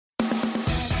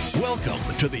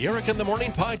Welcome to the Eric in the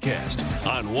Morning podcast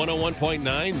on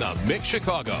 101.9 The Mix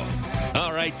Chicago.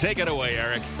 All right, take it away,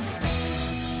 Eric.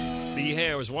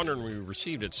 Hey, I was wondering, we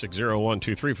received at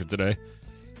 60123 for today.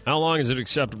 How long is it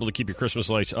acceptable to keep your Christmas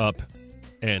lights up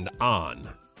and on?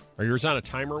 Are yours on a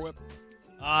timer, Whip?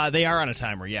 They are on a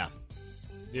timer, yeah.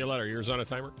 Violetta, are yours on a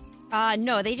timer?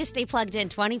 No, they just stay plugged in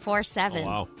 24/7. Oh,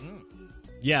 wow.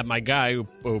 Yeah, my guy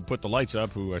who put the lights up,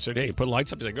 who I said, hey, put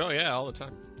lights up. He's like, oh, yeah, all the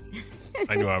time.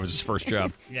 I knew I was his first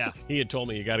job. Yeah. He had told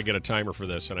me you got to get a timer for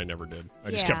this, and I never did. I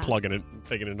just kept plugging it,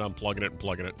 taking it, unplugging it, and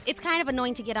plugging it. It's kind of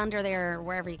annoying to get under there or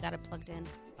wherever you got it plugged in.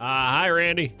 Hi,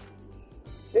 Randy.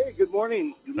 Hey, good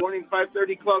morning. Good morning,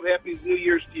 530 Club. Happy New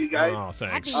Year's to you guys. Oh,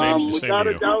 thanks. Happy New Same Without to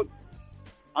a you. doubt,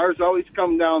 ours always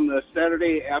come down the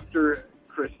Saturday after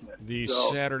Christmas. The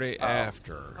So, Saturday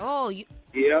after. Oh,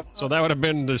 Yep. So that would have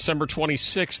been December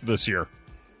 26th this year.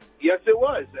 Yes, it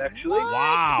was, actually. what?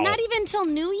 Wow. Not even till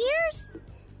New Year's?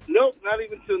 Nope, not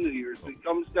even till New Year's. It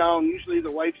comes down, usually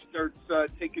the wife starts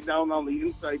taking down all the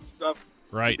inside stuff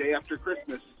Right. the day after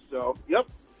Christmas. So, yep.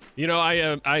 You know,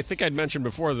 I think I'd mentioned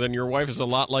before, then your wife is a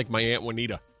lot like my Aunt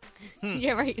Juanita,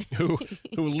 Yeah, right. who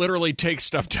literally takes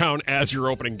stuff down as you're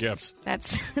opening gifts.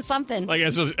 That's something. Like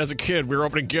as a kid, we were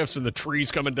opening gifts and the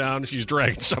tree's coming down. She's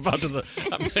dragging stuff out to the.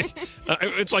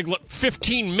 It's like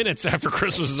 15 minutes after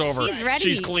Christmas is over. She's ready.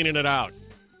 She's cleaning it out.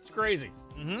 It's crazy.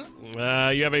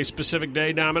 Mm-hmm. You have a specific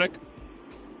day, Dominic?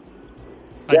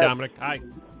 Hi, Yes. Dominic. Hi.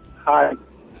 Hi.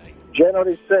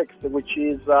 January 6th, which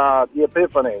is the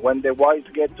Epiphany, when the wise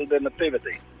get to the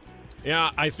Nativity.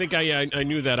 Yeah, I think I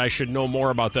knew that. I should know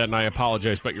more about that, and I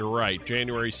apologize, but you're right.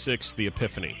 January 6th, the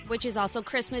Epiphany. Which is also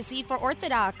Christmas Eve for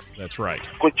Orthodox. That's right.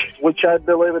 Which I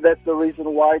believe that's the reason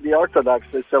why the Orthodox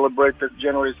they celebrate the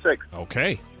January 6th.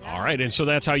 Okay. All right, and so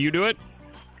that's how you do it?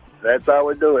 That's how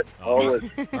we do it, always.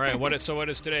 All right, what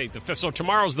is today? So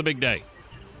tomorrow's the big day.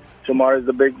 Tomorrow's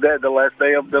the big day, the last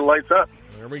day of the lights up.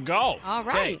 There we go. All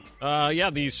right.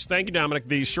 Thank you, Dominic.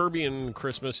 The Serbian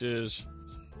Christmas is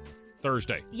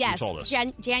Thursday. Yes. You told us.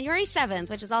 January 7th,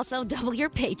 which is also double your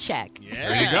paycheck.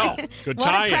 There you go. Good What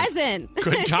a tie-in. present.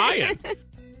 Good tie-in.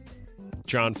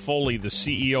 John Foley, the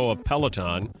CEO of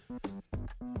Peloton.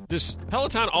 Does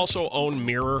Peloton also own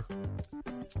Mirror?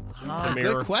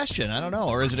 Mirror. Good question. I don't know.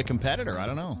 Or is it a competitor? I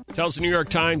don't know. Tells the New York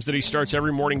Times that he starts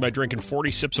every morning by drinking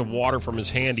 40 sips of water from his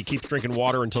hand. He keeps drinking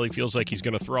water until he feels like he's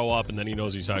going to throw up, and then he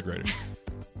knows he's hydrated.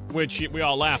 Which we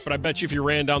all laugh, but I bet you if you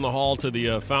ran down the hall to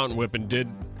the fountain whip and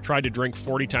tried to drink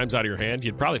 40 times out of your hand,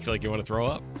 you'd probably feel like you want to throw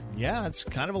up. Yeah, it's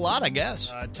kind of a lot, I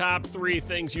guess. Top 3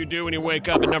 things you do when you wake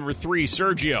up. At number 3,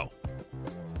 Sergio.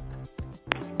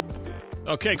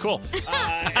 Okay, cool.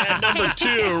 At number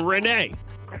 2, Renee.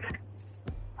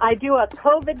 I do a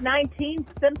COVID-19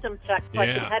 symptom check so I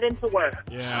Yeah. can head into work.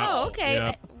 Yeah. Oh, okay.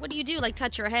 Yeah. What do you do? Like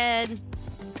touch your head?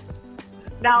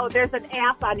 Now, there's an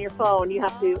app on your phone. You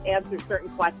have to answer certain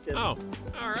questions. Oh,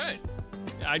 all right.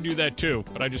 I do that too,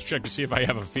 but I just check to see if I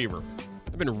have a fever.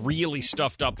 I've been really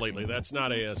stuffed up lately. That's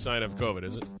not a sign of COVID,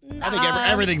 is it? I think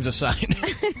everything's a sign.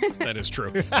 That is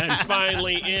true. And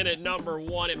finally, in at number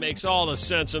 1, it makes all the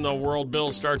sense in the world.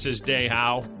 Bill starts his day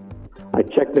how? I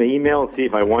checked the email and see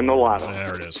if I won the lotto.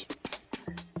 There it is.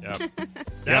 Yep.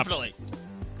 Definitely.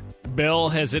 Bill,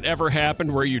 has it ever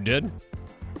happened where you did?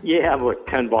 Yeah, but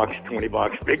 $10,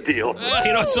 $20, big deal.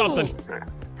 You know something?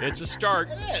 It's a start.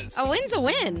 A win's a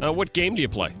win. What game do you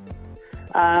play?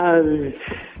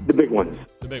 The big ones.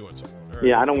 The big ones. All right.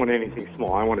 Yeah, I don't want anything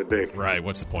small. I want it big. Right,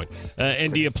 what's the point?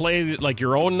 And do you play like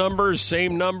your own numbers,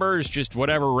 same numbers, just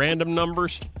whatever, random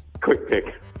numbers? Quick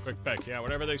pick. Quick pick, yeah,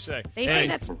 whatever they say. They say And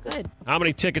that's good. How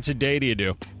many tickets a day do you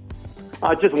do?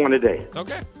 Just one a day.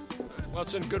 Okay. Well,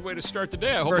 it's a good way to start the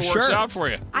day. I hope For it works sure. out for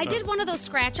you. I did one of those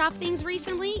scratch-off things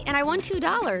recently, and I won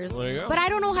 $2. There you go. But I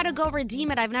don't know how to go redeem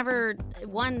it. I've never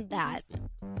won that.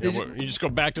 You just go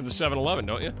back to the 7-Eleven,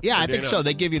 don't you? Yeah, I Or do think you so. know?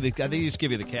 They just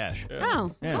give you the cash.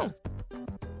 Oh. Yeah. Cool.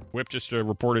 Whip just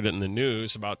reported it in the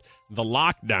news about the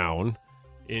lockdown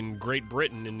in Great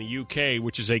Britain in the UK,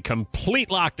 which is a complete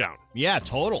lockdown Yeah,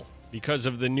 total. because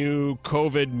of the new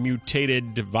COVID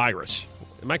mutated virus.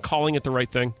 Am I calling it the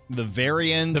right thing? The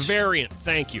variant. The variant.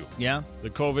 Thank you. Yeah. The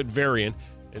COVID variant.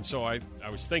 And so I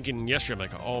was thinking yesterday,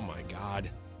 I'm like, oh my God,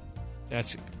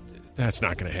 that's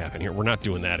not going to happen here. We're not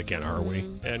doing that again, are we?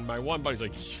 And my one buddy's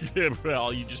like, yeah,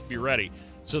 well, you just be ready.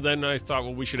 So then I thought,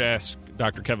 well, we should ask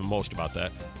Dr. Kevin Most about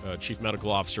that, Chief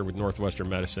Medical Officer with Northwestern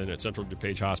Medicine at Central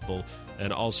DuPage Hospital,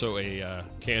 and also a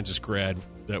Kansas grad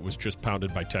that was just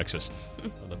pounded by Texas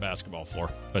on the basketball floor.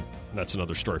 But that's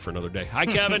another story for another day. Hi,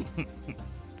 Kevin.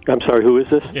 I'm sorry, who is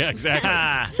this? Yeah,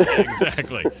 exactly.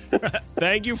 Exactly.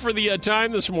 Thank you for the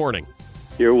time this morning.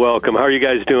 You're welcome. How are you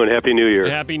guys doing? Happy New Year.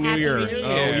 Happy New Happy Year. New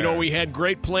Year. You know, we had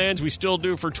great plans. We still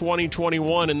do for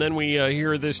 2021, and then we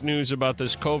hear this news about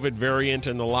this COVID variant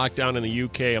and the lockdown in the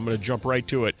UK. I'm going to jump right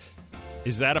to it.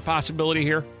 Is that a possibility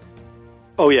here?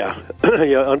 Oh, yeah.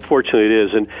 Yeah, unfortunately it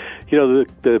is. And, you know,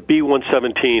 the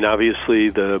B117, obviously,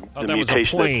 the That was a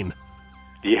mutation. plane.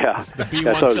 Yeah. The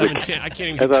B117. I can't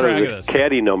even keep thought track it of was this. a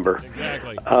caddy number.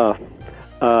 Exactly.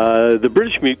 The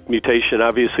British mutation,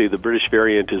 obviously the British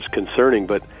variant is concerning,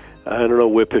 but I don't know,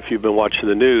 Whip, if you've been watching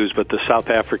the news, but the South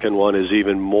African one is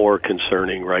even more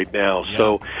concerning right now. Yeah.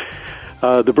 So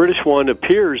the British one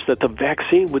appears that the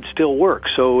vaccine would still work.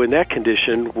 So in that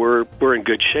condition, we're in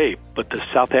good shape. But the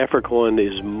South African one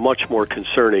is much more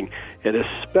concerning, and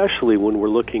especially when we're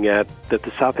looking at that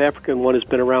the South African one has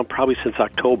been around probably since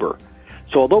October.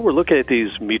 So although we're looking at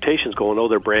these mutations going, oh,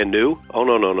 they're brand new, oh,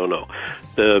 no.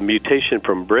 The mutation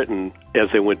from Britain,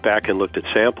 as they went back and looked at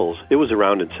samples, it was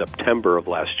around in September of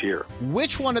last year.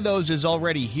 Which one of those is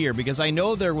already here? Because I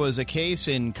know there was a case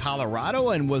in Colorado,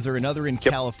 and was there another in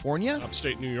California?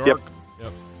 Upstate New York. Yep.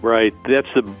 Right, that's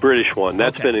the British one.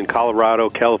 That's Okay. been in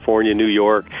Colorado, California, New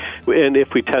York. And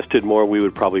if we tested more, we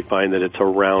would probably find that it's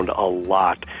around a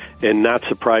lot. And not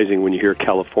surprising when you hear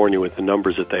California with the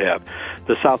numbers that they have.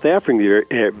 The South African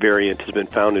variant has been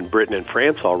found in Britain and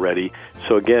France already.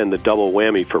 So again, the double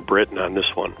whammy for Britain on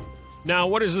this one. Now,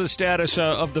 what is the status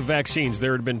of the vaccines?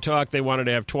 There had been talk they wanted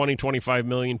to have 25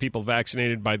 million people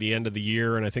vaccinated by the end of the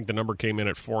year, and I think the number came in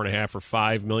at 4.5 or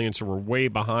 5 million, so we're way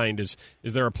behind. Is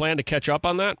there a plan to catch up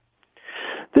on that?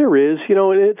 There is,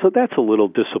 so that's a little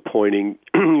disappointing.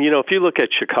 If you look at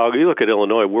Chicago, you look at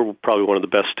Illinois, we're probably one of the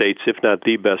best states, if not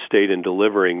the best state in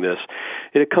delivering this.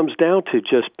 And it comes down to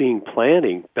just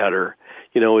planning better.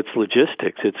 It's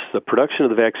logistics. It's the production of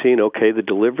the vaccine, okay, the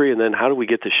delivery, and then how do we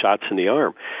get the shots in the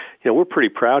arm? We're pretty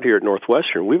proud here at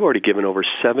Northwestern. We've already given over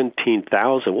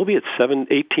 17,000. We'll be at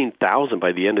 18,000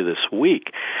 by the end of this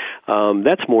week.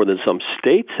 That's more than some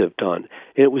states have done.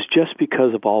 And it was just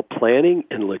because of all planning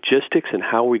and logistics and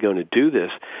how we're going to do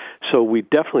this. So we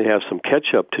definitely have some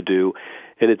catch-up to do.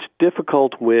 And it's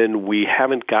difficult when we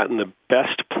haven't gotten the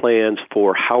best plans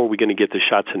for how are we going to get the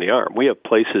shots in the arm. We have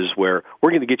places where we're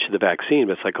going to get you the vaccine,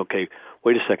 but it's like, okay,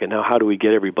 wait a second, now how do we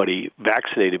get everybody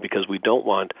vaccinated because we don't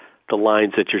want the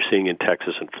lines that you're seeing in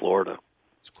Texas and Florida.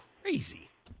 It's crazy.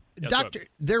 Doctor,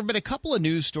 there have been a couple of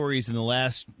news stories in the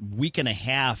last week and a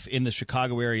half in the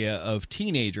Chicago area of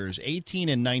teenagers, 18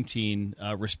 and 19,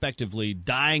 respectively,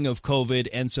 dying of COVID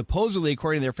and supposedly,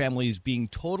 according to their families, being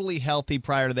totally healthy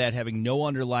prior to that, having no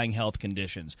underlying health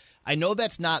conditions. I know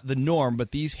that's not the norm, but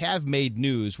these have made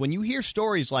news. When you hear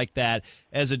stories like that,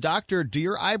 as a doctor, do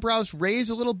your eyebrows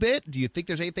raise a little bit? Do you think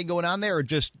there's anything going on there, or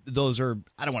just those are,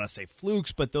 I don't want to say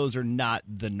flukes, but those are not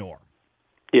the norm?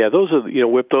 Yeah, those are,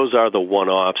 Whip, those are the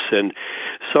one-offs, and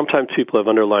sometimes people have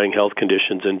underlying health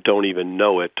conditions and don't even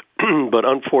know it. But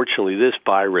unfortunately, this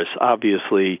virus,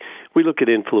 obviously, we look at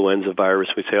influenza virus,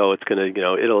 we say, oh, it's going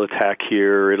to, it'll attack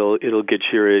here, it'll get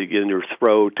you in your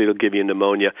throat, it'll give you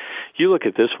pneumonia. You look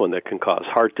at this one that can cause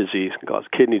heart disease, can cause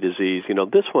kidney disease.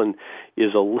 This one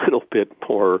is a little bit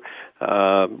more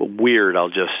weird, I'll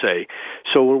just say.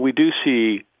 So when we do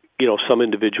see some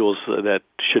individuals that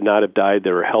should not have died, that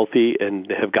are healthy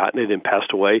and have gotten it and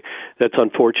passed away, that's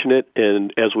unfortunate.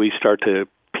 And as we start to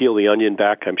peel the onion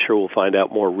back, I'm sure we'll find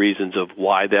out more reasons of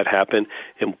why that happened,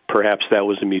 and perhaps that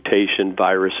was a mutation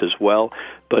virus as well.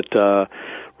 But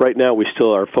right now,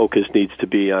 our focus needs to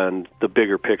be on the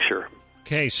bigger picture.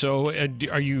 Okay, so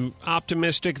are you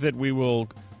optimistic that we will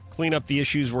clean up the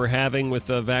issues we're having with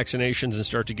vaccinations and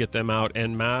start to get them out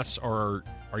en masse, or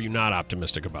are you not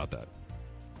optimistic about that?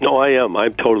 No, I am.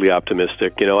 I'm totally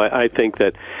optimistic. I think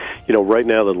that, right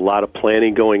now there's a lot of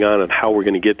planning going on how we're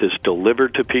going to get this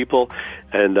delivered to people,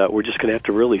 and we're just going to have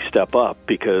to really step up,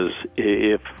 because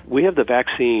if we have the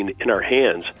vaccine in our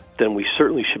hands, then we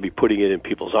certainly should be putting it in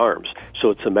people's arms. So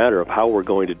it's a matter of how we're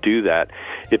going to do that.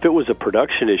 If it was a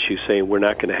production issue saying we're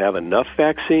not going to have enough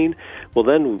vaccine, well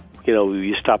then,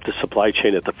 you stop the supply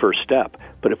chain at the first step.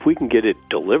 But if we can get it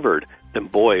delivered, then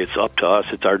boy, it's up to us.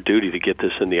 It's our duty to get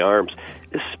this in the arms,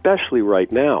 especially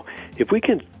right now. If we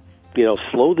can,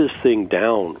 slow this thing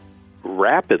down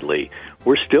rapidly,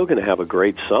 we're still going to have a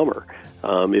great summer.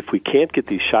 If we can't get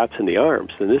these shots in the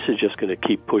arms, then this is just going to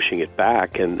keep pushing it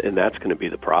back, and that's going to be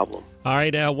the problem. All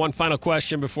right, one final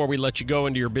question before we let you go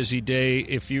into your busy day.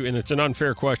 And it's an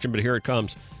unfair question, but here it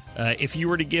comes. If you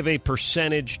were to give a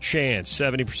percentage chance,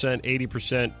 70%,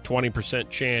 80%, 20%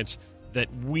 chance that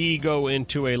we go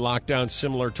into a lockdown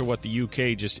similar to what the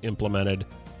UK just implemented,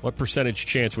 what percentage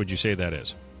chance would you say that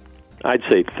is? I'd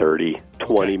say 30,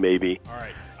 20 maybe. All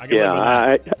right.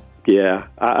 Yeah,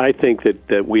 I think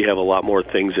that we have a lot more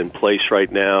things in place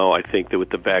right now. I think that with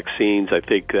the vaccines, I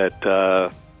think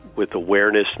that with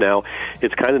awareness now,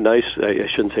 it's kind of nice. I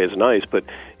shouldn't say it's nice, but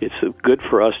it's good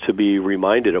for us to be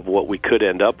reminded of what we could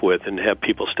end up with and have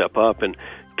people step up and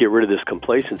get rid of this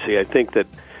complacency. I think that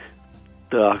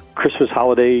the Christmas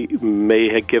holiday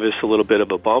may give us a little bit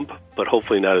of a bump, but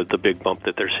hopefully not the big bump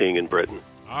that they're seeing in Britain.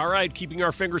 All right, keeping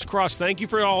our fingers crossed. Thank you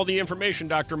for all the information,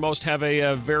 Dr. Most. Have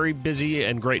a very busy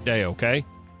and great day, okay?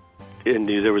 And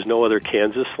there was no other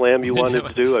Kansas slam you wanted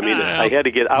to do? I mean, I had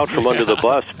to get out from under the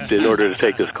bus in order to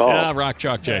take this call. Yeah, Rock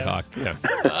Chalk Jayhawk. Yeah.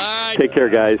 All right. Take care,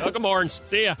 guys. Welcome, Horns.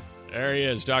 See ya. There he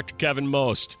is, Dr. Kevin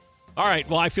Most. All right,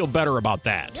 well, I feel better about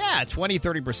that. Yeah, 20,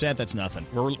 30%, that's nothing.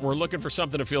 We're looking for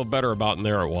something to feel better about, and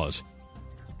there it was.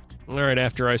 All right,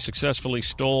 after I successfully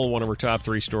stole one of her top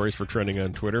 3 stories for trending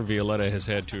on Twitter, Violetta has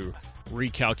had to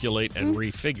recalculate and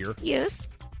refigure. Yes.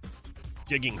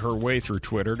 Digging her way through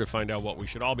Twitter to find out what we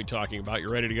should all be talking about. You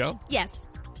ready to go? Yes.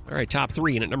 All right, top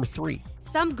 3, and at number 3.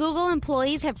 Some Google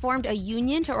employees have formed a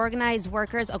union to organize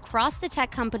workers across the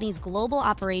tech company's global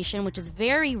operation, which is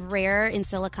very rare in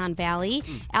Silicon Valley.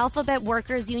 Alphabet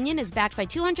Workers Union is backed by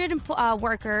 200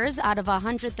 workers out of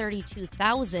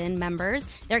 132,000 members.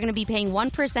 They're going to be paying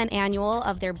 1% annual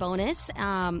of their bonus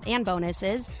and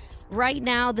bonuses. Right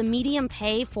now, the median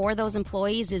pay for those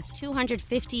employees is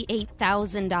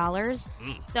 $258,000.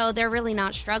 So they're really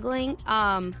not struggling.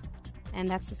 And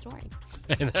that's the story.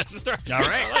 And that's the story. All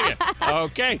right. I like it.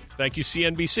 Okay. Thank you,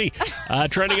 CNBC.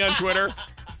 Trending on Twitter,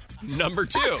 number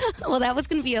 2. Well, that was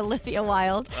going to be Olivia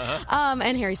Wilde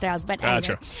and Harry Styles. But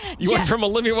Gotcha. Anyway. You went from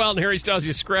Olivia Wilde and Harry Styles.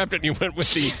 You scrapped it, and you went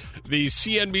with the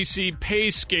CNBC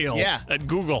pay scale at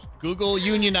Google. Google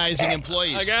unionizing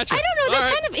employees. I gotcha. I don't know.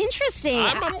 That's kind of interesting.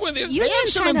 I'm with you. They have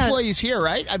some employees here,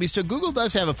 right? I mean, so Google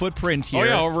does have a footprint here. Oh,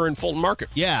 yeah, over in Fulton Market.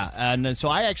 Yeah, and so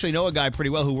I actually know a guy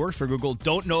pretty well who works for Google.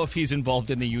 Don't know if he's involved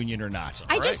in the union or not.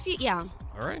 I just feel, All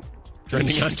right.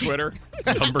 Trending on Twitter,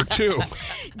 number 2.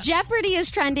 Jeopardy is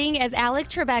trending as Alec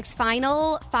Trebek's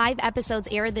final 5 episodes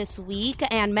air this week,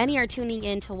 and many are tuning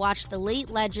in to watch the late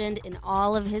legend in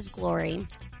all of his glory.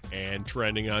 And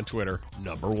trending on Twitter,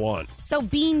 number 1. So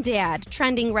Bean Dad,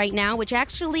 trending right now, which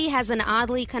actually has an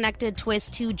oddly connected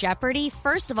twist to Jeopardy.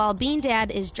 First of all, Bean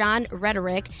Dad is John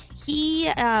Rederick. He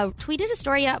tweeted a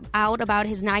story out about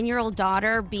his 9-year-old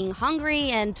daughter being hungry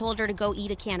and told her to go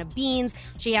eat a can of beans.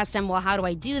 She asked him, well, how do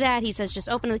I do that? He says, just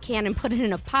open the can and put it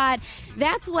in a pot.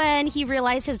 That's when he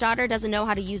realized his daughter doesn't know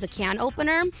how to use a can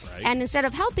opener. Right. And instead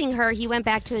of helping her, he went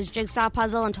back to his jigsaw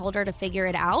puzzle and told her to figure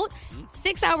it out.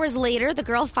 6 hours later, the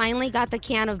girl finally got the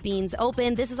can of beans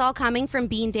open. This is all coming from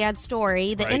Bean Dad's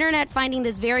story. The internet finding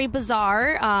this very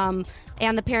bizarre,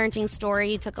 and the parenting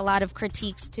story took a lot of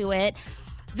critiques to it.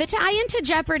 The tie-in to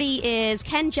Jeopardy is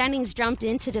Ken Jennings jumped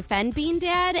in to defend Bean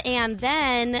Dad, and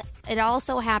then it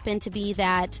also happened to be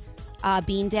that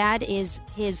Bean Dad is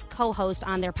his co-host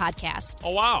on their podcast.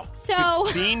 Oh, wow. So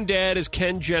Bean Dad is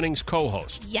Ken Jennings'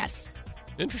 co-host. Yes.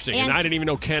 Interesting. And I didn't even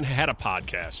know Ken had a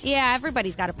podcast. Yeah,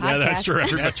 everybody's got a podcast. Yeah, that's true.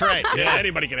 That's right. Yeah,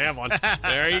 anybody can have one.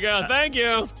 There you go. Thank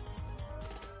you.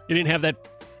 You didn't have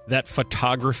that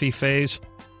photography phase?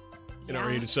 You know,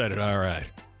 where you decided, all right,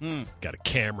 got a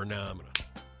camera now. I'm going to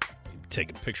be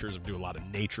taking pictures. I'm doing a lot of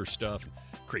nature stuff,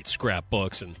 create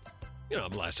scrapbooks, and, you know,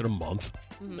 I've lasted a month.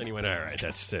 Mm-hmm. Then you went, all right,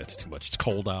 that's too much. It's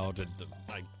cold out, and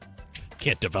I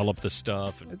can't develop this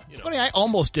stuff. And, it's funny, I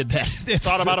almost did that.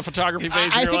 Thought about a photography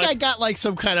phase I in your think life? I got like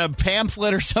some kind of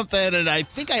pamphlet or something, and I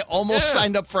think I almost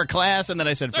signed up for a class, and then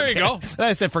I said, forget it. There you go. Then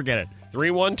I said, forget it.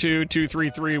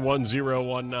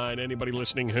 312-233-1019. Anybody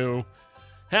listening who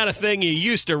had a thing you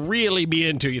used to really be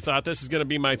into, you thought this is going to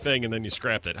be my thing, and then you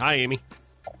scrapped it. Hi, Amy.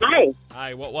 Hi.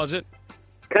 Hi, what was it?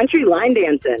 Country line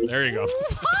dancing. There you go.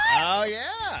 Oh,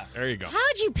 yeah. There you go.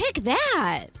 How'd you pick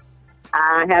that?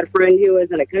 I had a friend who was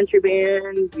in a country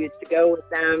band, used to go with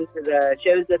them to the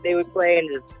shows that they would play, and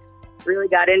just really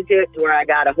got into it to where I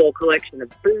got a whole collection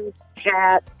of boots,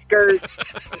 hats, skirts,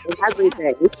 and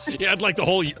everything. You had like the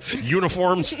whole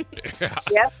uniforms.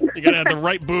 Yep. You got to have the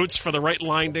right boots for the right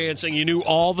line dancing. You knew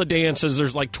all the dances.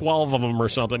 There's like 12 of them or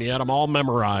something. You had them all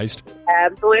memorized.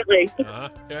 Absolutely. Yeah.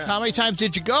 How many times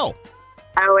did you go?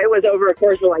 Oh, it was over a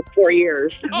course of like 4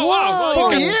 years. Oh, wow. Well,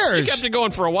 4 years? You kept it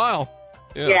going for a while.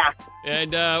 Yeah.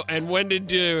 And when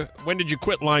did you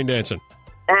quit line dancing?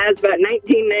 That's about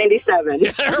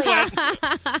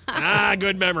 1997.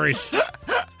 Good memories.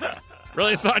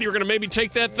 Really thought you were going to maybe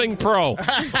take that thing pro.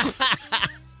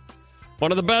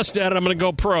 One of the best at it, I'm going to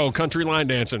go pro, country line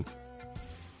dancing.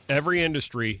 Every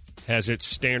industry has its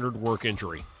standard work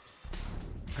injury.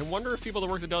 I wonder if people that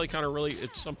work the deli counter really,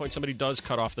 at some point, somebody does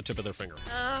cut off the tip of their finger.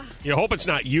 You hope it's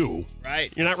not you.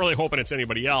 Right. You're not really hoping it's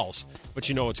anybody else, but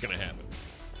you know it's going to happen.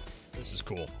 This is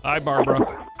cool. Hi,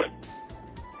 Barbara.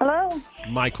 Hello.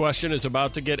 My question is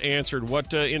about to get answered.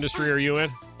 What industry are you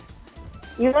in?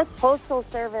 U.S. Postal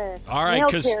Service. All right, Mail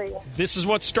because carrier. this is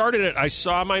what started it. I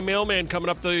saw my mailman coming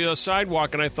up the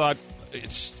sidewalk, and I thought,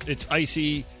 it's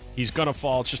icy. He's going to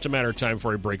fall. It's just a matter of time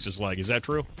before he breaks his leg. Is that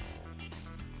true?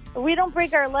 We don't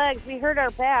break our legs. We hurt our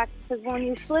backs because when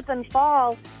you slip and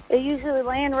fall, they usually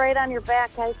land right on your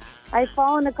back. I've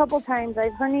fallen a couple times.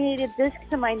 I've herniated discs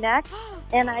in my neck,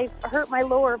 and I've hurt my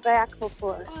lower back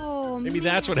before. Oh, Maybe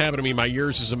that's what happened to me. My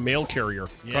years as a mail carrier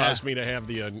Yeah. caused me to have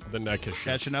the neck issue.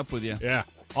 Catching up with you. Yeah.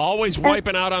 Always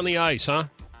wiping out on the ice, huh?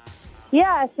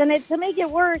 Yes, and to make it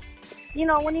worse,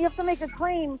 when you have to make a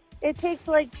claim, it takes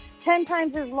like 10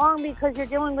 times as long because you're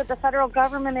dealing with the federal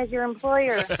government as your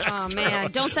employer. Oh,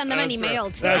 man. Don't send them any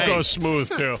mail, too. That goes smooth,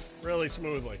 too. Really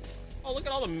smoothly. Oh, look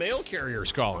at all the mail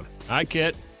carriers calling. Hi,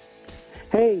 Kit.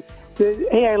 Hey,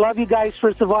 I love you guys.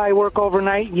 First of all, I work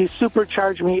overnight. You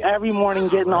supercharge me every morning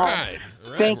getting home. Right.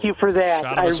 Thank you for that.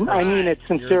 Shot of a spray. I mean it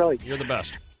sincerely. You're the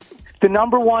best. The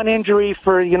number one injury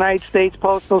for United States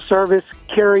Postal Service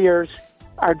carriers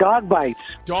are dog bites.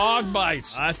 Dog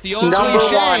bites. That's the old Number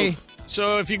cliche. one.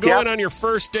 So if you go in on your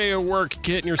first day of work,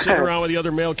 Kit, and you're sitting around with the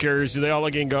other mail carriers, do they all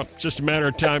look and go, it's just a matter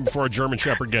of time before a German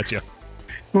Shepherd gets you?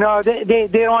 No, they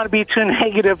don't want to be too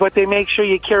negative, but they make sure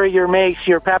you carry your mace,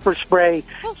 your pepper spray,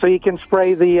 so you can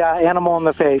spray the animal in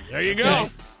the face. There you go.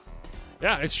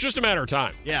 Yeah, it's just a matter of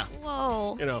time. Yeah.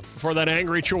 Whoa. Before that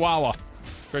angry Chihuahua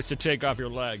tries to take off your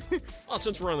leg. Well,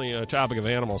 since we're on the topic of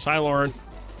animals, hi, Lauren.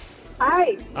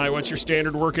 Hi. Hi, what's your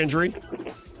standard work injury?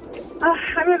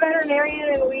 I'm a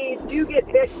veterinarian, and we do get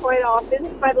bit quite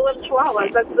often by the little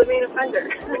chihuahuas. That's the main offender.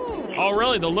 Oh,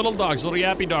 really? The little dogs, little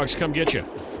yappy dogs come get you.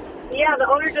 Yeah, the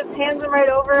owner just hands them right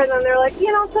over, and then they're like,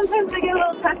 sometimes they get a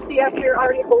little testy after you're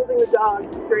already holding the dog.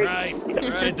 It's great.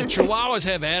 Right. The Chihuahuas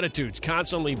have attitudes,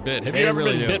 constantly bit. Have They you ever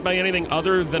really been do. bit by anything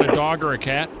other than a dog or a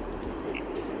cat?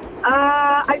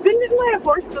 I've been bitten by a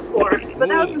horse before, but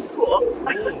that was in school.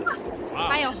 Wow.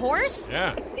 By a horse?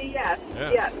 Yeah. Yes.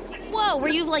 Whoa, were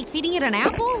you, feeding it an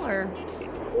apple, or?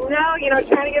 No,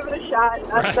 trying to give it a shot.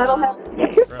 That'll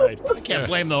happen. Right. I can't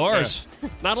blame the horse. Yeah.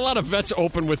 Not a lot of vets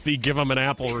open with the give them an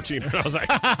apple routine. I was like,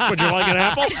 would you like an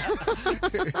apple?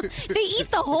 They eat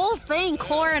the whole thing,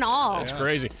 core and all. That's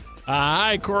crazy.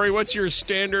 Hi, Corey. What's your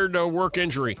standard work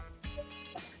injury?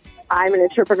 I'm an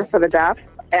interpreter for the deaf,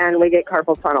 and we get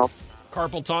carpal tunnel.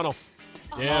 Carpal tunnel.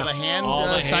 Yeah. All the hand All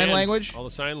the sign hand- language? All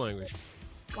the sign language.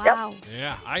 Wow.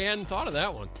 Yeah, I hadn't thought of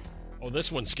that one. Oh,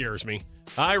 this one scares me.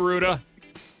 Hi, Ruda.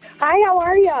 Hi, how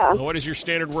are you? What is your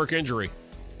standard work injury?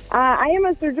 I am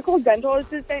a surgical dental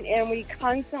assistant, and we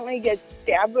constantly get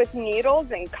stabbed with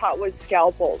needles and cut with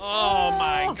scalpels. Oh,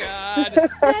 my God.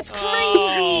 That's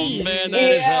crazy. Oh, man,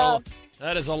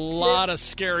 that is a lot of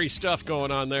scary stuff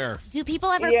going on there. Do people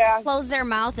ever close their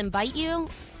mouth and bite you?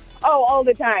 Oh, all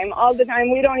the time. All the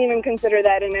time. We don't even consider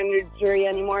that an injury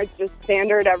anymore. It's just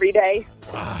standard every day.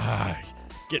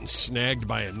 Getting snagged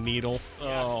by a needle.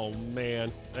 Oh,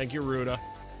 man. Thank you, Ruda.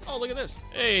 Oh, look at this.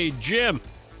 Hey, Jim.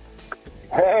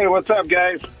 Hey, what's up,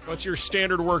 guys? What's your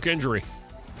standard work injury?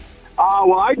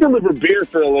 Well, I deliver beer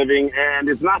for a living, and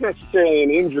it's not necessarily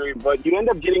an injury, but you end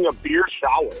up getting a beer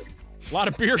shower. A lot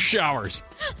of beer showers.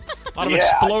 A lot of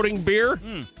exploding beer.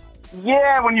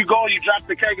 Yeah, when you go, you drop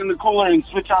the keg in the cooler and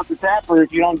switch out the tapper.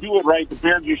 If you don't do it right, the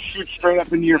beer just shoots straight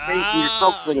up into your face and you're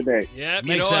soaked for the day. Yeah, you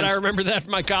Makes know what? sense. I remember that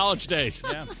from my college days.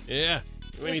 Yeah.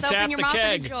 When you Just open tap your the mouth and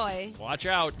keg, enjoy. watch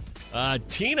out.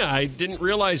 Tina, I didn't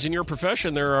realize in your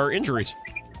profession there are injuries.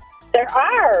 There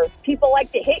are. People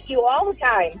like to hit you all the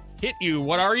time. Hit you.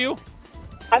 What are you?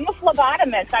 I'm a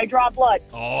phlebotomist. I draw blood.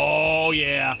 Oh,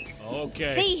 yeah.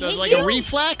 Okay. They So it's hit like you? a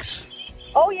reflex?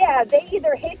 Oh, yeah. They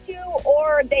either hit you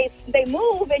or they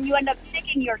move and you end up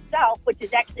sticking yourself, which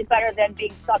is actually better than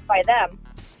being stuck by them.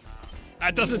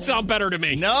 That doesn't sound better to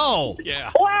me. No.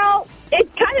 Yeah. Well, it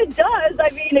kind of does. I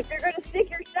mean, if you're going to stick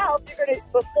yourself, you're going to,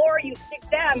 before you stick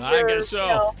them, I you're, guess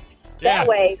so. That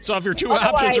way. So if your two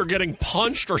Otherwise- options are getting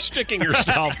punched or sticking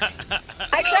yourself,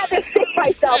 I'd rather stick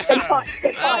myself than punch.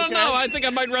 I don't know. I think I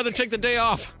might rather take the day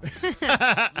off.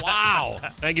 Wow.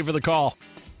 Thank you for the call.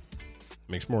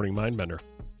 Makes morning mindbender.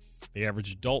 The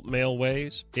average adult male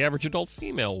weighs. The average adult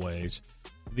female weighs.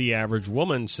 The average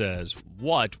woman says,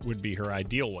 what would be her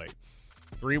ideal weight?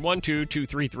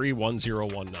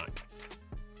 312-233-1019.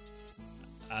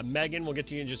 Megan, we'll get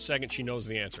to you in just a second. She knows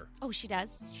the answer. Oh, she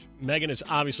does? Megan has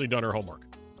obviously done her homework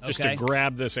just Okay. to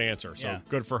grab this answer. So Yeah.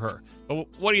 good for her. But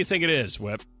what do you think it is,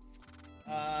 Whip?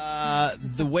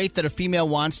 The weight that a female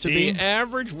wants to be? The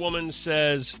average woman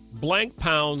says blank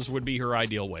pounds would be her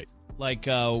ideal weight. Like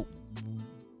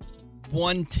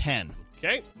 110.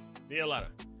 Okay. Violetta.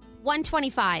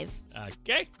 125.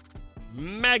 Okay.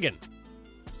 Megan.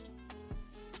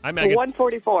 Hi, Megan.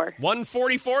 144.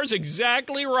 144 is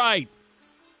exactly right.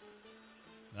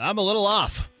 I'm a little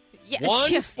off. Yeah,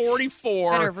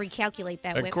 144. Better recalculate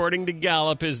that. Whip. According to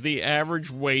Gallup, is the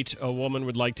average weight a woman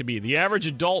would like to be. The average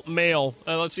adult male,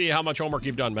 let's see how much homework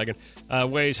you've done, Megan,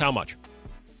 weighs how much?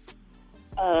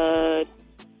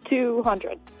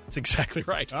 200. That's exactly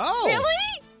right. Oh.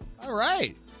 Really? All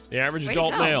right. The average Way to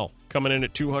adult go. male coming in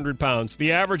at 200 pounds.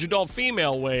 The average adult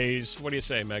female weighs, what do you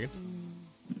say, Megan?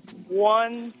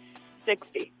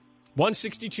 160.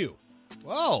 162.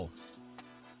 Whoa.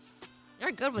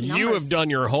 You're good with numbers. You have done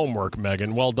your homework,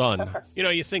 Megan. Well done.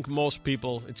 You think most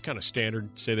people, it's kind of standard,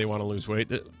 say they want to lose weight.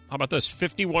 How about this?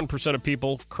 51% of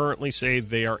people currently say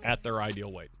they are at their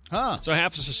ideal weight. Huh. So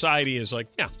half of society is like,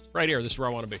 yeah, right here. This is where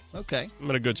I want to be. Okay. I'm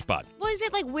in a good spot. Well, is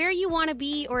it like where you want to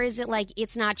be, or is it like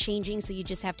it's not changing, so you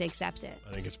just have to accept it?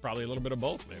 I think it's probably a little bit of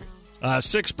both, maybe.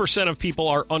 6% of people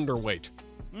are underweight.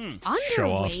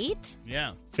 Show off. Underweight?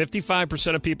 Yeah.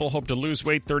 55% of people hope to lose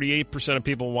weight. 38% of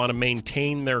people want to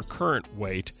maintain their current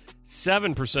weight.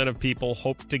 7% of people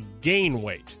hope to gain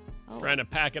weight. Trying to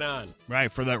pack it on. Right,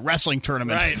 for the wrestling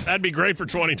tournament. Right. That'd be great for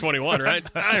 2021, right?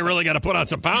 I really got to put on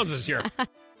some pounds this year.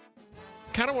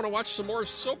 Kind of want to watch some more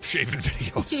soap shaving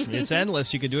videos. It's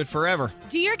endless. You could do it forever.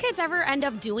 Do your kids ever end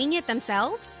up doing it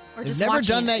themselves? Or They've just never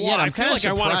watching done it? that yet. Well, I'm I feel kind of like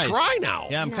I want to surprised. try now.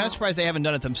 Yeah, I'm kind of surprised they haven't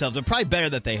done it themselves. They're probably better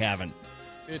that they haven't.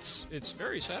 It's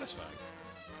very satisfying.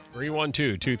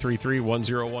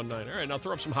 312-233-1019. All right, now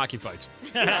throw up some hockey fights.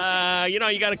 You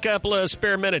got a couple of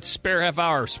spare minutes, spare half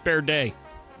hour, spare day.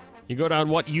 You go down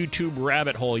what YouTube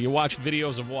rabbit hole? You watch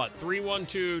videos of what?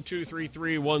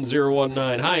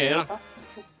 312-233-1019. Hi, Anna.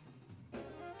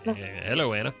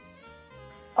 Hello, Anna.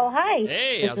 Oh, hi.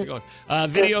 Hey, how's it going?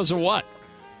 Videos of what?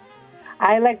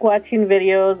 I like watching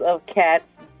videos of cats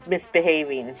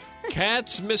misbehaving.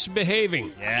 Cats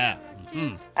misbehaving. Yeah.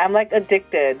 I'm like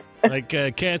addicted. Like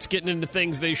cats getting into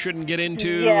things they shouldn't get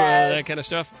into, Yes. that kind of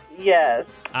stuff? Yes.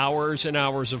 Hours and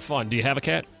hours of fun. Do you have a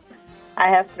cat? I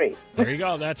have 3. There you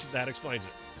go. That explains it.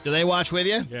 Do they watch with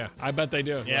you? Yeah, I bet they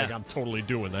do. Yeah. Like, I'm totally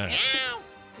doing that.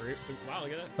 Wow,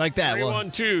 look at that. Like that. Well,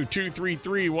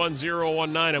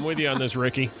 312-233-1019. I'm with you on this,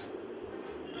 Ricky.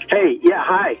 Hey, yeah,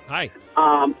 hi. Hi.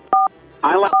 I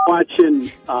like watching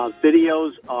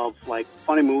videos of like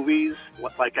funny movies,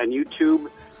 like on YouTube,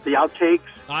 the outtakes.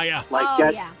 Oh, yeah. Like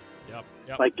yeah.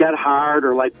 Yep. like Get Hard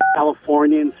or like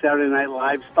Californian Saturday Night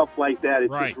Live, stuff like that.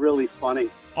 It's Right. just really funny.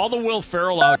 All the Will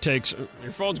Ferrell outtakes,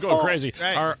 your phone's going crazy,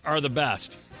 right. are the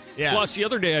best. Yeah. Plus, the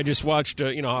other day I just watched,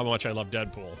 you know how much I love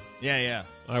Deadpool. Yeah.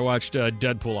 I watched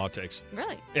Deadpool outtakes.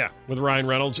 Really? Yeah, with Ryan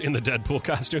Reynolds in the Deadpool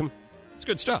costume. It's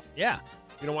good stuff. Yeah.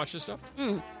 You don't watch this stuff?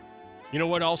 You know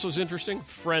what also is interesting?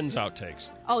 Friends outtakes.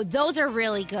 Oh, those are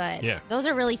really good. Yeah. Those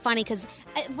are really funny because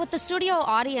with the studio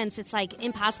audience, it's like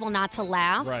impossible not to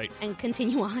laugh and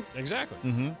continue on. Exactly.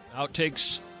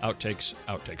 Outtakes.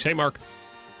 Hey, Mark.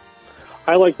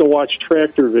 I like to watch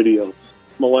tractor videos,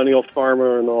 Millennial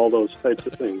Farmer and all those types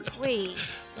of things. Wait,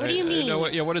 what do you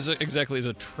mean? What is it exactly is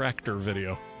a tractor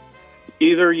video?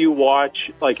 Either you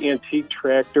watch like antique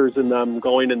tractors and them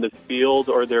going in the field,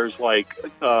 or there's like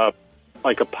a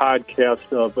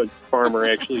podcast of a farmer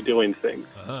actually doing things.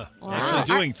 Wow. Actually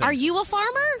doing things. Are you a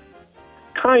farmer?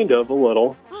 Kind of, a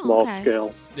little, small okay.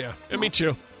 scale. Yeah, and me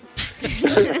too.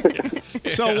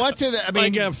 So what do the, I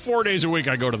mean, like 4 days a week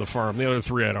I go to the farm. The other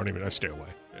 3 I stay away.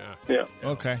 Yeah.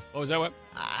 Okay. Oh, is that what?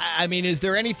 I mean, is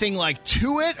there anything like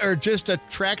to it, or just a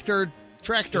tractor?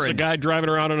 Just a guy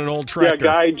driving around on an old tractor.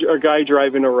 Yeah, a guy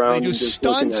driving around. They do and just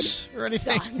looking at stunts or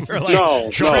anything? Stunts. Or like No,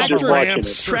 tractor just watching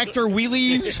ramps, it. tractor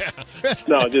wheelies.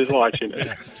 No, just watching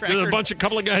it. There's a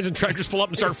couple of guys in tractors pull up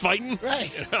and start fighting.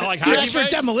 Right. Like hockey Tractor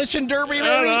fights? demolition derby, I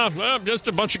maybe? don't know. Well, just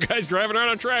a bunch of guys driving around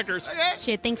on tractors.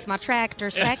 She thinks my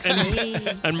tractor's sexy.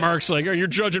 And Mark's like, oh, you're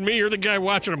judging me? You're the guy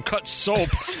watching them cut soap.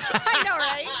 I know,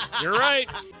 right? You're right.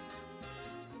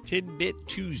 Tidbit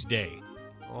Tuesday.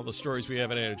 All the stories we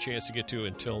haven't had a chance to get to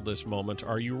until this moment.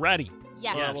 Are you ready?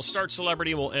 Yes. We'll start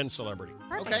celebrity and we'll end celebrity.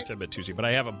 Perfect. Okay. Tidbit Tuesday, but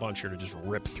I have a bunch here to just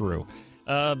rip through.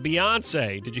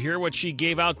 Beyonce, did you hear what she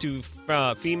gave out to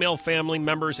female family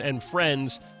members and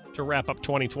friends to wrap up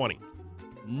 2020?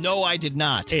 No, I did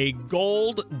not. A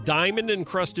gold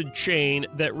diamond-encrusted chain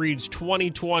that reads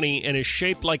 2020 and is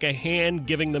shaped like a hand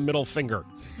giving the middle finger.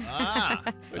 Ah,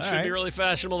 Which should be really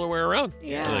fashionable to wear around.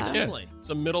 Yeah. I think, Definitely.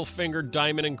 a middle finger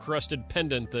diamond encrusted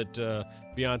pendant that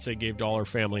Beyonce gave to all her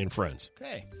family and friends.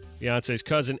 Okay. Beyonce's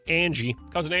cousin Angie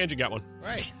got one.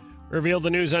 Right. Revealed the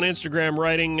news on Instagram,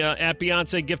 writing, at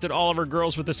Beyonce gifted all of her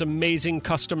girls with this amazing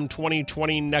custom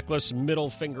 2020 necklace middle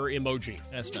finger emoji.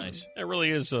 That's nice. That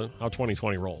really is how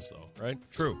 2020 rolls, though, right?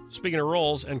 True. Speaking of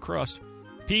rolls and crust,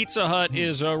 Pizza Hut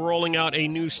is rolling out a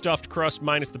new stuffed crust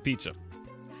minus the pizza.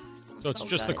 So it's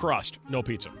just the crust, no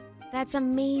pizza. That's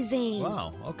amazing.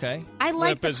 Wow, okay. I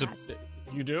like Whip the is crust.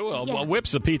 you do? Well, Yeah.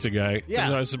 Whip's the pizza guy.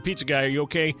 Yeah. As a pizza guy, are you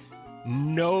okay?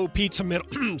 No pizza middle.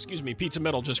 Excuse me, pizza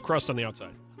middle, just crust on the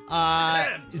outside.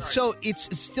 So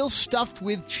it's still stuffed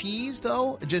with cheese,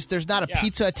 though? Just there's not a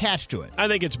pizza attached to it. I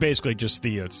think it's basically just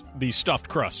the stuffed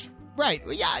crust. Right.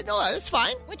 Yeah, no, that's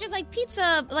fine. Which is like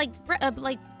pizza, like a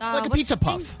what's pizza the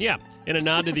thing? puff. Yeah. In a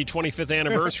nod to the 25th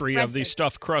anniversary of the Breadstick.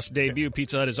 stuffed crust debut,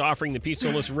 Pizza Hut is offering the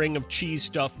pizza-less ring of cheese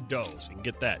stuffed dough. So you can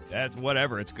get that. That's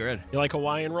whatever. It's good. You like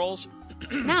Hawaiian rolls?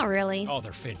 Not really. Oh,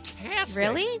 they're fantastic.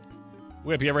 Really?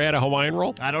 Whip, you ever had a Hawaiian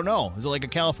roll? I don't know. Is it like a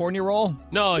California roll?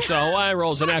 No, it's a Hawaiian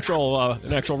roll. It's an actual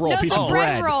roll, No, piece it's of a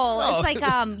bread roll. Oh. It's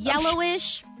like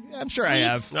yellowish. I'm sure I Sweet.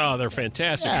 have. Oh, they're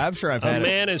fantastic. Yeah, I'm sure I've A had it.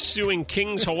 man is suing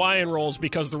King's Hawaiian rolls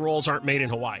because the rolls aren't made in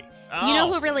Hawaii. You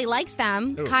know who really likes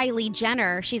them? Who? Kylie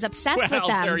Jenner. She's obsessed Well, with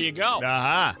them. there you go.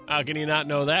 Uh-huh. How can you not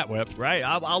know that, Whip? Right.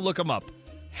 I'll look them up.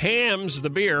 Hams, the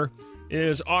beer,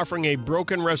 is offering a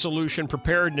broken resolution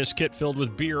preparedness kit filled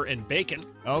with beer and bacon.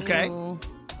 Okay. Ooh.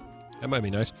 That might be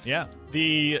nice. Yeah.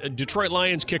 The Detroit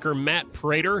Lions kicker Matt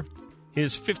Prater,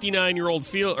 his 59-yard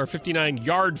field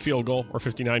goal, or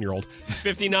 59-year-old,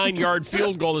 59-yard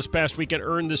field goal this past weekend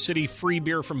earned the city free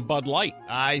beer from Bud Light.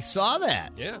 I saw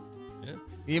that. Yeah.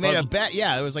 You made a bet.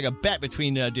 Yeah, it was like a bet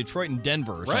between Detroit and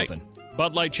Denver or Right. something.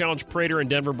 Bud Light challenged Prater and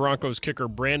Denver Broncos kicker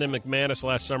Brandon McManus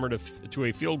last summer to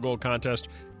a field goal contest.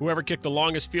 Whoever kicked the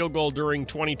longest field goal during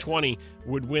 2020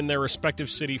 would win their respective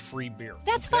city free beer.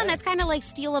 That's fun. That's kind of like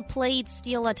steal a plate,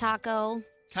 steal a taco.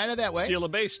 Kind of that way. Steal a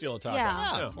base, steal a taco.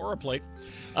 Yeah. Or a plate.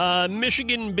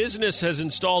 Michigan business has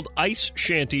installed ice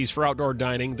shanties for outdoor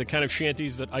dining, the kind of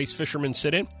shanties that ice fishermen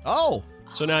sit in. Oh.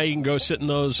 So now you can go sit in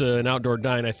those and outdoor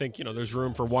dine. I think, there's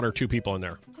room for 1 or 2 people in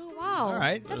there. Oh, wow. All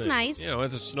right. That's nice.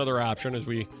 It's another option as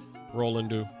we roll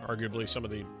into arguably some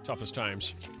of the toughest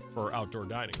times for outdoor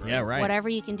dining, right? Yeah, right. Whatever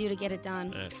you can do to get it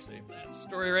done. Let's save that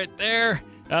story right there.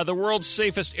 The world's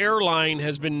safest airline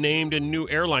has been named in new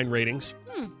airline ratings.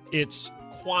 It's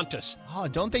Qantas. Oh,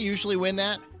 don't they usually win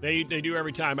that? They do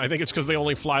every time. I think it's because they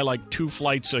only fly like 2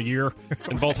 flights a year,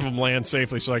 and both of them land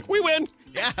safely. So we win.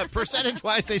 Yeah,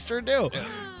 percentage-wise, they sure do.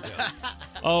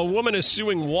 A woman is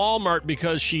suing Walmart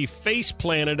because she face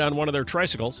planted on one of their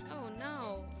tricycles. Oh,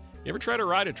 no. You ever try to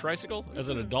ride a tricycle as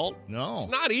an adult? No.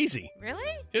 It's not easy. Really?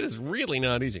 It is really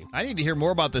not easy. I need to hear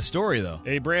more about this story, though.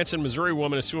 A Branson, Missouri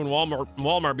woman is suing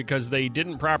Walmart because they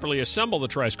didn't properly assemble the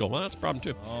tricycle. Well, that's a problem,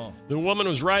 too. Oh. The woman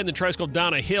was riding the tricycle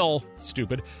down a hill,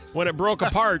 stupid, when it broke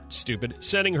apart, stupid,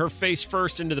 sending her face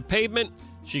first into the pavement.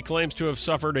 She claims to have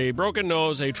suffered a broken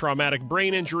nose, a traumatic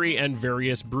brain injury, and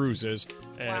various bruises,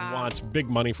 and wants big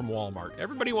money from Walmart.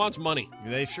 Everybody wants money.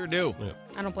 They sure do. Yeah.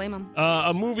 I don't blame them.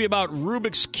 A movie about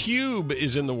Rubik's Cube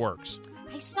is in the works.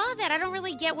 I saw that. I don't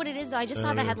really get what it is, though. I just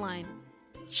saw the headline.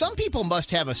 Some people must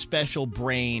have a special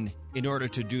brain in order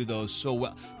to do those so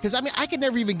well. Because, I could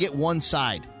never even get one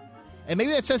side. And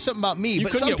maybe that says something about me. You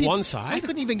but couldn't some get people, one side? I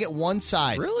couldn't even get one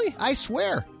side. Really? I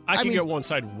swear. I could mean, get one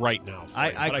side right now. For you,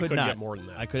 I but could couldn't not get more than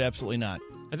that. I could absolutely not.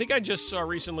 I think I just saw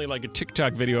recently like a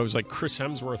TikTok video. It was like Chris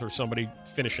Hemsworth or somebody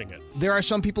finishing it. There are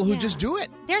some people who just do it.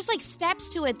 There's like steps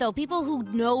to it, though. People who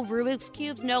know Rubik's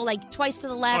Cubes know like twice to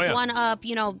the left, Oh, yeah. one up,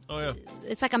 Oh, yeah.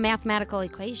 It's like a mathematical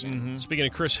equation. Speaking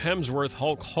of Chris Hemsworth,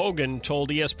 Hulk Hogan told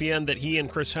ESPN that he and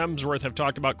Chris Hemsworth have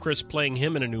talked about Chris playing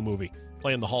him in a new movie,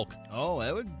 playing the Hulk. Oh,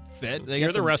 that would fit. They You're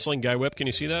got the wrestling guy, Whip. Can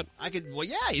you see that? I could. Well,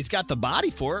 yeah, he's got the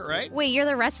body for it, right? Wait, you're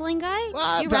the wrestling guy?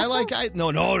 Well, you I wrestle? No.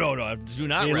 I do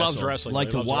not He wrestle. loves wrestling. Like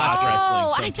He to loves watch wrestling. wrestling.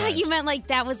 Oh, I sometimes. thought you meant like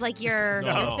that was like your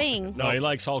thing. No, he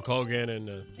likes Hulk Hogan and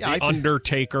Yeah, I the think-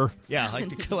 Undertaker. Yeah, I like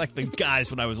to collect the guys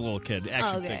when I was a little kid.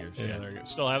 Action Okay. figures. Yeah, there you go.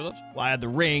 Still have those? Well, I had the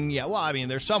ring. Yeah, well,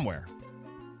 they're somewhere.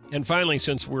 And finally,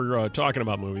 since we're talking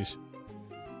about movies,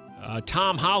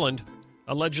 Tom Holland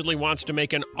allegedly wants to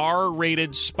make an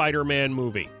R-rated Spider-Man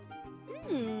movie.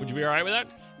 Would you be all right with that?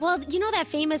 Well, you know that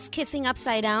famous kissing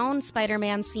upside down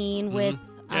Spider-Man scene with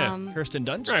Yeah. Kirsten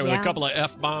Dunst. Right, with Yeah. a couple of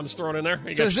F-bombs thrown in there.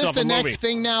 You So got is this yourself the a next movie.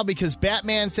 thing now? Because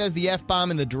Batman says the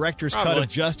F-bomb in the director's cut Probably. of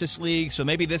Justice League, so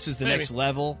maybe this is the Maybe. next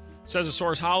level. Says a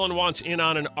source, Holland wants in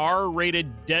on an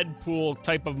R-rated Deadpool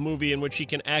type of movie in which he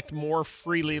can act more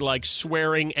freely, like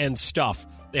swearing and stuff.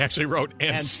 They actually wrote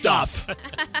and stuff.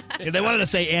 Yeah, they wanted to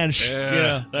say and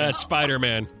Yeah, that's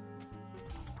Spider-Man.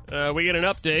 We get an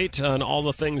update on all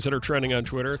the things that are trending on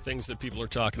Twitter, things that people are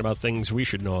talking about, things we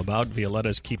should know about.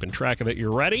 Violetta's keeping track of it.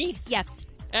 You ready? Yes.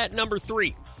 At number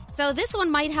 3. So this one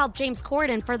might help James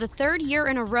Corden. For the third year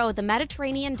in a row, the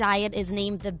Mediterranean diet is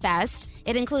named the best.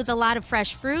 It includes a lot of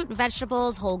fresh fruit,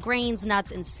 vegetables, whole grains,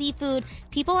 nuts, and seafood.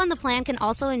 People on the plan can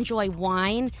also enjoy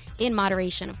wine in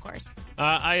moderation, of course.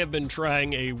 I have been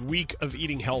trying a week of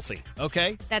eating healthy.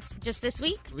 Okay. That's just this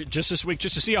week? Just this week,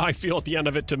 just to see how I feel at the end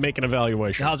of it to make an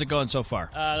evaluation. How's it going so far?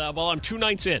 Well, I'm 2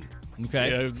 nights in.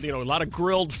 Okay. A lot of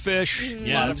grilled fish, a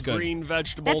Yeah, lot that's of good. green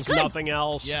vegetables, That's good. nothing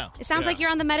else. Yeah. It sounds like you're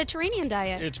on the Mediterranean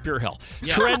diet. It's pure hell.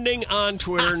 Trending on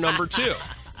Twitter, number 2.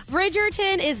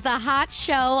 Bridgerton is the hot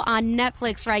show on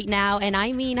Netflix right now, and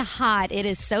I mean hot. It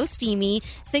is so steamy.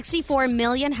 64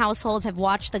 million households have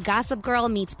watched the Gossip Girl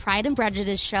meets Pride and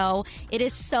Prejudice show. It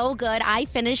is so good. I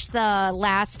finished the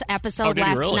last episode did you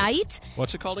last really? night.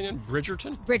 What's it called again?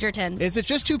 Bridgerton? Bridgerton. Is it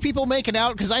just two people making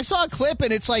out? Because I saw a clip,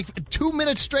 and it's like 2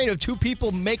 minutes straight of two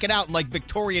people making out in like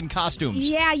Victorian costumes.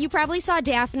 Yeah, you probably saw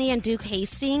Daphne and Duke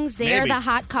Hastings. They're Maybe. the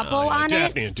hot couple Oh, yeah, on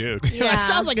Daphne it. and Duke. Yeah. It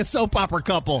sounds like a soap opera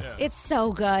couple. It's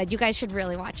so good. You guys should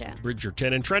really watch it.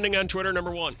 Bridgerton. And trending on Twitter,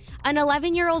 number 1. An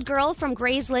 11-year-old girl from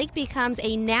Grays Lake becomes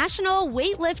a national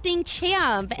weightlifting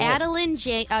champ. Adeline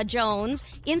Jones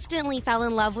instantly fell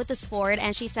in love with the sport,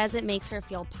 and she says it makes her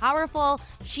feel powerful.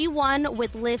 She won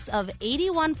with lifts of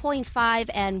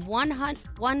 81.5 and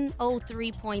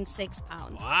 103.6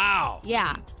 pounds. Wow.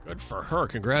 Yeah. Good for her.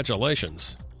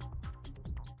 Congratulations.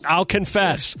 I'll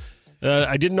confess.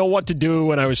 I didn't know what to do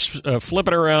when I was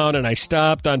flipping around, and I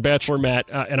stopped on Bachelor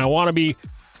Matt, and I want to be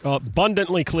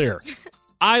abundantly clear.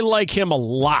 I like him a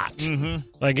lot. Mm-hmm.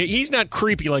 Like, he's not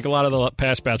creepy like a lot of the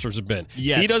past Bachelors have been.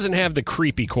 Yet. He doesn't have the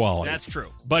creepy quality. That's true.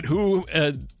 But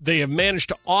they have managed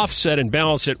to offset and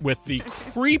balance it with the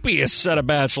creepiest set of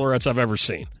Bachelorettes I've ever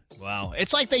seen. Wow.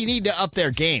 It's like they need to up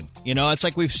their game. You know, it's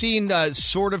like we've seen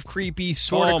sort of creepy,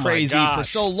 sort Oh, of my crazy gosh. for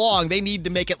so long. They need to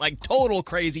make it like total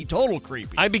crazy, total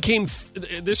creepy. I became,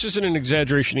 this isn't an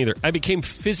exaggeration either, I became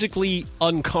physically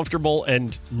uncomfortable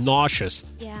and nauseous.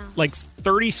 Yeah. Like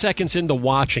 30 seconds into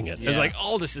watching it. I was Yeah. like,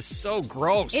 oh, this is so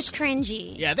gross. It's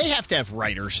cringy. Yeah, they have to have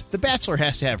writers. The Bachelor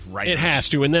has to have writers. It has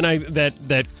to. And then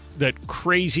that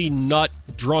crazy nut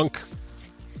drunk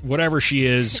whatever she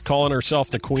is, calling herself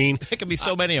the queen. There can be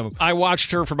so many of them. I watched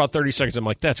her for about 30 seconds. I'm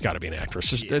like, that's got to be an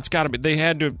actress. It's got to be. They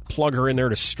had to plug her in there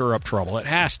to stir up trouble. It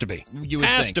has to be. You would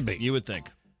has think. to be. You would think.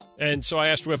 And so I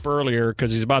asked Whip earlier,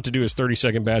 because he's about to do his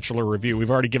 30-second Bachelor review.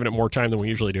 We've already given it more time than we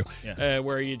usually do,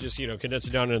 where you just, condense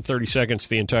it down in 30 seconds,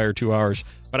 the entire 2 hours.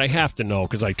 But I have to know,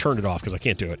 because I turned it off, because I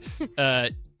can't do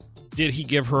it. Did he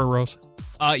give her a rose?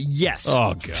 Yes.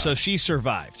 Oh, God. So she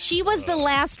survived. She was the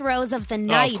last rose of the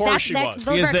night. of course she was.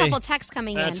 Those Because are a couple texts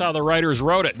coming That's in. how the writers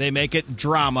wrote it. They make it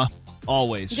drama,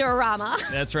 always. Drama.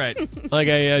 That's right. Like,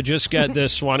 I just got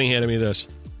this. Swanee handed me this.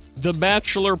 The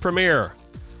Bachelor premiere.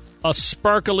 A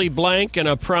sparkly blank and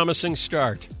a promising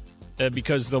start.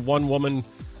 Because the one woman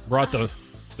brought the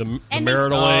And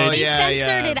marital they, aid. they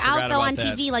censored it I out forgot though on about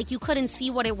that. TV, like you couldn't see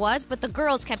what it was, but the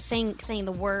girls kept saying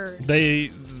the word.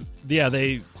 They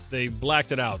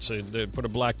blacked it out, so they put a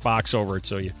black box over it,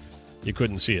 so you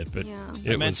couldn't see it. But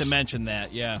I meant to mention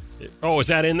that. Yeah. Is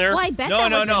that in there? Well, I bet No.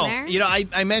 that was in there. You know,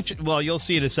 I mentioned. Well, you'll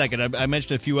see in a second. I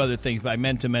mentioned a few other things, but I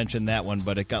meant to mention that one,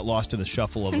 but it got lost in the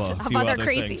shuffle of a Of few other other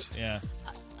crazy. things. Yeah.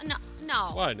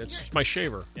 No. What? It's just my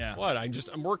shaver. Yeah. What? I'm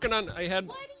working on.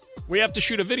 We have to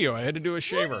shoot a video. I had to do a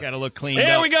shaver. Got to look clean.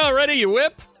 Here we go. Ready, you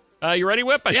whip? You ready,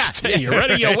 whip? I should say. You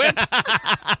ready, you whip?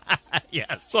 Yeah.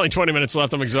 It's only 20 minutes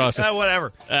left. I'm exhausted.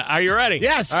 Whatever. Are you ready?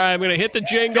 Yes. All right, I'm going to hit the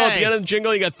jingle. At Okay. the end of the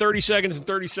jingle, you got 30 seconds and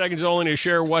 30 seconds only to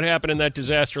share what happened in that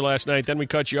disaster last night. Then we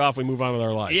cut you off. We move on with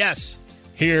our lives. Yes.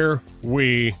 Here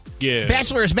we go.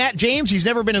 Bachelor is Matt James. He's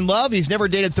never been in love. He's never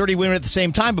dated 30 women at the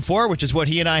same time before, which is what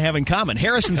he and I have in common.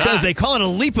 Harrison says they call it a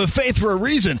leap of faith for a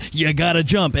reason. You gotta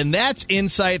jump. And that's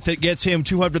insight that gets him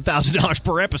 $200,000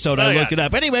 per episode. I looked it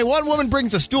up. Anyway, one woman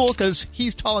brings a stool because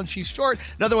he's tall and she's short.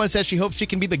 Another one says she hopes she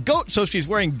can be the goat, so she's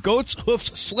wearing goat's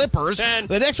hoofs slippers.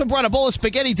 The next one brought a bowl of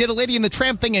spaghetti, did a Lady in the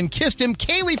Tramp thing, and kissed him.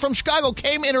 Kaylee from Chicago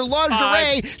came in her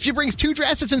lingerie. She brings 2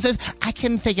 dresses and says, I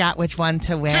couldn't figure out which one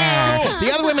to wear.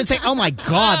 The other women say, oh my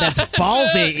God, that's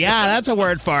ballsy. Yeah, that's a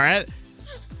word for it.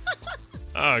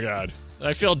 Oh, God.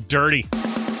 I feel dirty.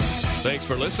 Thanks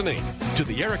for listening to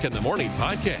the Eric in the Morning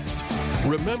podcast.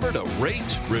 Remember to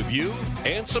rate, review,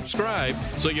 and subscribe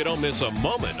so you don't miss a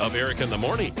moment of Eric in the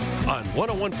Morning on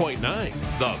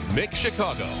 101.9 The Mix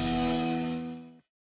Chicago.